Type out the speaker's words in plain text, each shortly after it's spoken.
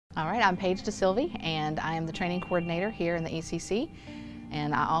All right, I'm Paige DeSilvey, and I am the training coordinator here in the ECC.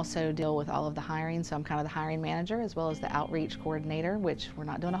 And I also deal with all of the hiring, so I'm kind of the hiring manager as well as the outreach coordinator, which we're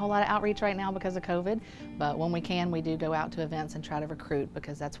not doing a whole lot of outreach right now because of COVID, but when we can, we do go out to events and try to recruit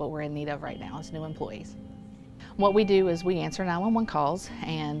because that's what we're in need of right now is new employees. What we do is we answer 911 calls,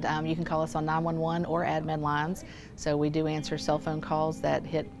 and you can call us on 911 or admin lines. So we do answer cell phone calls that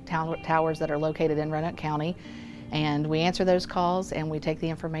hit towers that are located in Roanoke County. And we answer those calls and we take the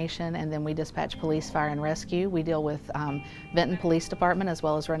information and then we dispatch police, fire, and rescue. We deal with Benton Police Department as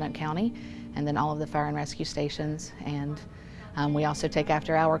well as Roanoke County and then all of the fire and rescue stations. And we also take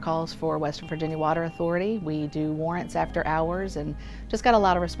after-hour calls for Western Virginia Water Authority. We do warrants after hours and just got a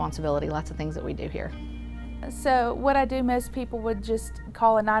lot of responsibility, lots of things that we do here. So what I do, most people would just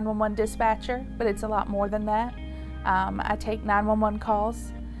call a 911 dispatcher, but it's a lot more than that. I take 911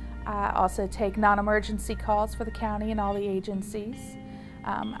 calls. I also take non-emergency calls for the county and all the agencies.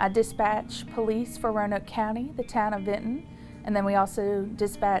 I dispatch police for Roanoke County, the town of Benton, and then we also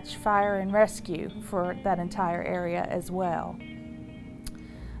dispatch fire and rescue for that entire area as well.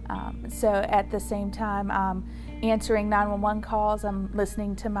 So at the same time I'm answering 911 calls, I'm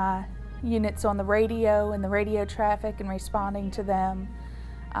listening to my units on the radio and the radio traffic and responding to them.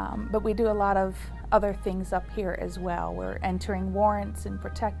 But we do a lot of other things up here as well. We're entering warrants and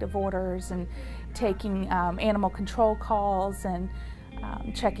protective orders and taking animal control calls and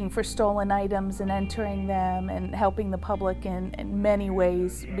checking for stolen items and entering them and helping the public in many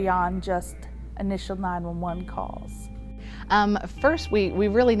ways beyond just initial 911 calls. First, we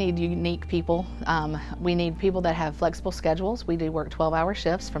really need unique people. We need people that have flexible schedules. We do work 12-hour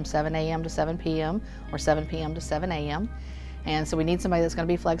shifts from 7 a.m. to 7 p.m. or 7 p.m. to 7 a.m. And so we need somebody that's going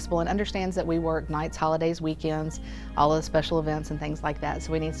to be flexible and understands that we work nights, holidays, weekends, all of the special events and things like that.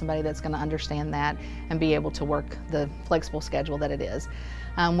 So we need somebody that's going to understand that and be able to work the flexible schedule that it is.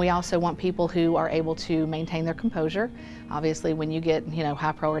 We also want people who are able to maintain their composure. Obviously, when you get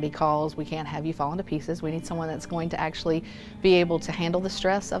high priority calls, we can't have you fall into pieces. We need someone that's going to actually be able to handle the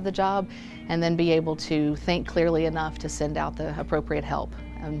stress of the job and then be able to think clearly enough to send out the appropriate help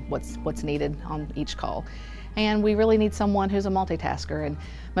and what's needed on each call. And we really need someone who's a multitasker, and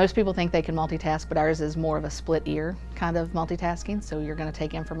most people think they can multitask, but ours is more of a split ear kind of multitasking. So you're going to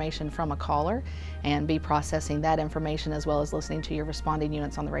take information from a caller and be processing that information as well as listening to your responding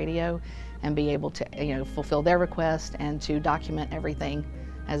units on the radio and be able to fulfill their request and to document everything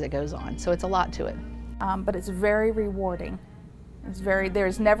as it goes on. So it's a lot to it. But it's very rewarding.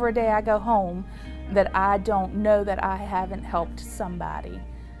 There's never a day I go home that I don't know that I haven't helped somebody.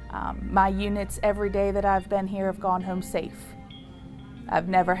 My units every day that I've been here have gone home safe. I've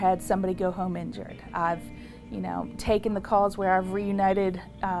never had somebody go home injured. I've taken the calls where I've reunited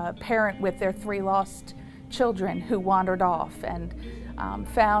a parent with their 3 lost children who wandered off and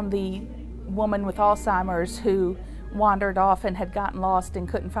found the woman with Alzheimer's who wandered off and had gotten lost and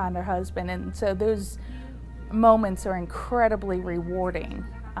couldn't find her husband. And so those moments are incredibly rewarding.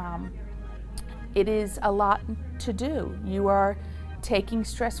 It is a lot to do. You are taking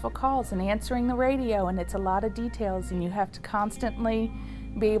stressful calls and answering the radio, and it's a lot of details, and you have to constantly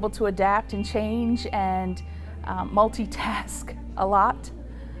be able to adapt and change and multitask a lot.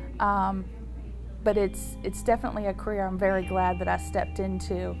 But it's definitely a career I'm very glad that I stepped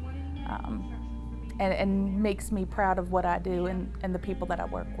into, and makes me proud of what I do and the people that I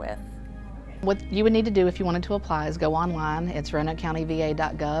work with. What you would need to do if you wanted to apply is go online. It's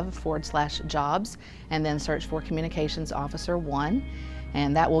roanokecountyva.gov/jobs and then search for Communications Officer 1.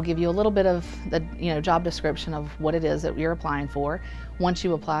 And that will give you a little bit of the job description of what it is that you're applying for. Once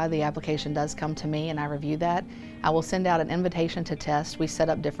you apply, the application does come to me and I review that. I will send out an invitation to test. We set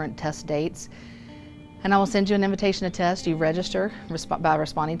up different test dates. And I will send you an invitation to test. You register by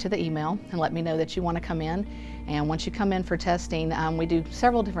responding to the email and let me know that you want to come in. And once you come in for testing, we do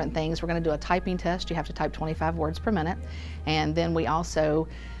several different things. We're going to do a typing test. You have to type 25 words per minute. And then we also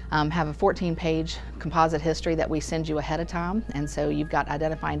have a 14-page composite history that we send you ahead of time. And so you've got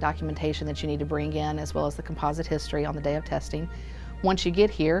identifying documentation that you need to bring in as well as the composite history on the day of testing. Once you get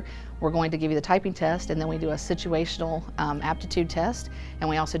here, we're going to give you the typing test, and then we do a situational aptitude test, and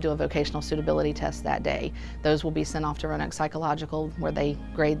we also do a vocational suitability test that day. Those will be sent off to Roanoke Psychological, where they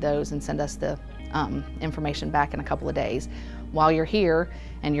grade those and send us the information back in a couple of days. While you're here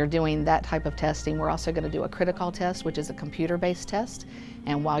and you're doing that type of testing, we're also going to do a critical test, which is a computer-based test.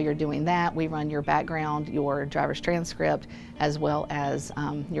 And while you're doing that, we run your background, your driver's transcript, as well as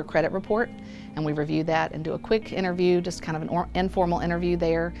your credit report. And we review that and do a quick interview, just kind of an informal interview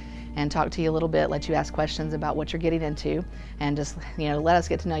there, and talk to you a little bit, let you ask questions about what you're getting into, and just let us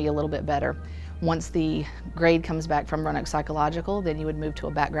get to know you a little bit better. Once the grade comes back from Roanoke Psychological, then you would move to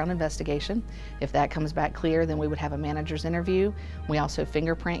a background investigation. If that comes back clear, then we would have a manager's interview. We also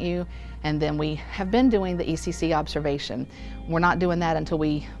fingerprint you, and then we have been doing the ECC observation. We're not doing that until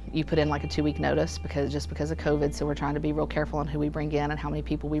you put in like a 2-week notice because of COVID, so we're trying to be real careful on who we bring in and how many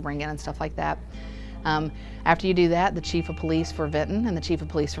people we bring in and stuff like that. After you do that, the Chief of Police for Vinton and the Chief of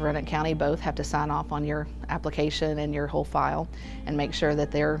Police for Roanoke County both have to sign off on your application and your whole file and make sure that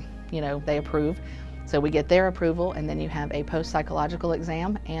they approve. So we get their approval, and then you have a post-psychological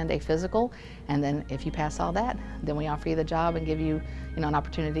exam and a physical, and then if you pass all that, then we offer you the job and give you, an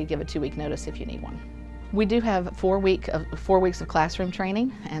opportunity to give a 2-week notice if you need one. We do have 4 weeks of classroom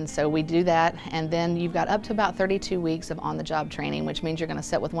training, and so we do that, and then you've got up to about 32 weeks of on-the-job training, which means you're going to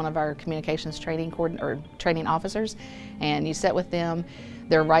sit with one of our communications training officers, and you sit with them.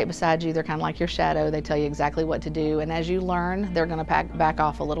 They're right beside you. They're kind of like your shadow. They tell you exactly what to do, and as you learn, they're going to back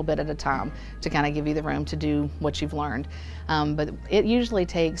off a little bit at a time to kind of give you the room to do what you've learned. But it usually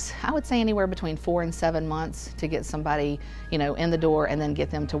takes, I would say, anywhere between 4 and 7 months to get somebody, in the door, and then get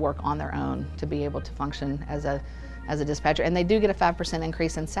them to work on their own to be able to function as a dispatcher. And they do get a 5%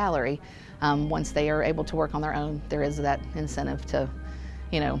 increase in salary once they are able to work on their own. There is that incentive to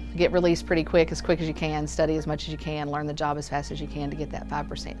get released pretty quick as you can, study as much as you can, learn the job as fast as you can to get that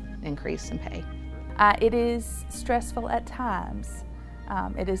 5% increase in pay. It is stressful at times.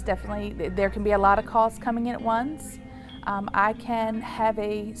 It is definitely, there can be a lot of calls coming in at once. I can have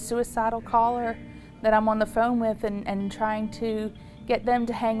a suicidal caller that I'm on the phone with and trying to get them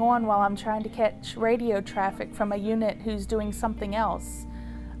to hang on while I'm trying to catch radio traffic from a unit who's doing something else.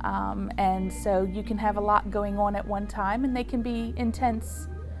 And so you can have a lot going on at one time, and they can be intense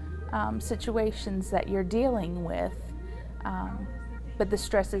situations that you're dealing with, but the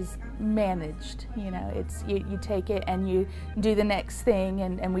stress is managed. You take it and you do the next thing,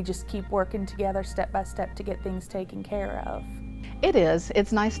 and we just keep working together step by step to get things taken care of. It is.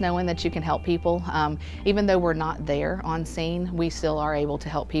 It's nice knowing that you can help people. Even though we're not there on scene, we still are able to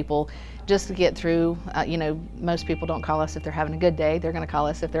help people just to get through. Most people don't call us if they're having a good day. They're going to call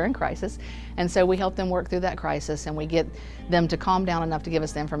us if they're in crisis. And so we help them work through that crisis, and we get them to calm down enough to give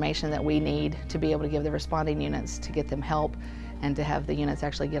us the information that we need to be able to give the responding units to get them help and to have the units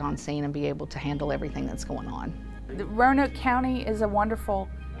actually get on scene and be able to handle everything that's going on. Roanoke County is a wonderful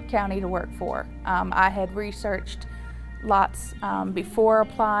county to work for. I had researched lots before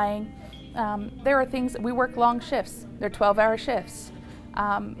applying. There are things, we work long shifts. They're 12-hour shifts,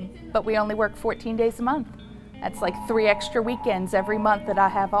 but we only work 14 days a month. That's like 3 extra weekends every month that I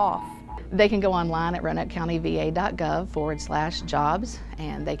have off. They can go online at roanokecountyva.gov/jobs,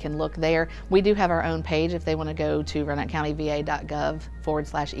 and they can look there. We do have our own page if they want to go to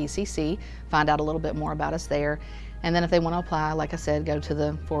roanokecountyva.gov/ECC, find out a little bit more about us there. And then if they want to apply, like I said, go to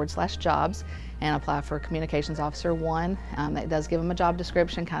the /jobs and apply for Communications Officer 1. That does give them a job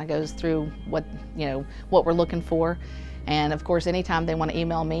description, kind of goes through what we're looking for. And of course, anytime they want to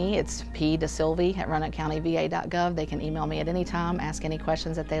email me, it's p.desylvie@roanokecountyva.gov. They can email me at any time, ask any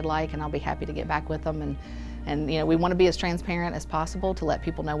questions that they'd like, and I'll be happy to get back with them. And we want to be as transparent as possible to let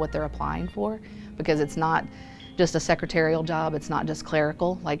people know what they're applying for, because it's not just a secretarial job. It's not just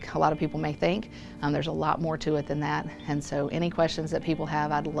clerical like a lot of people may think. There's a lot more to it than that. And so any questions that people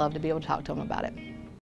have, I'd love to be able to talk to them about it.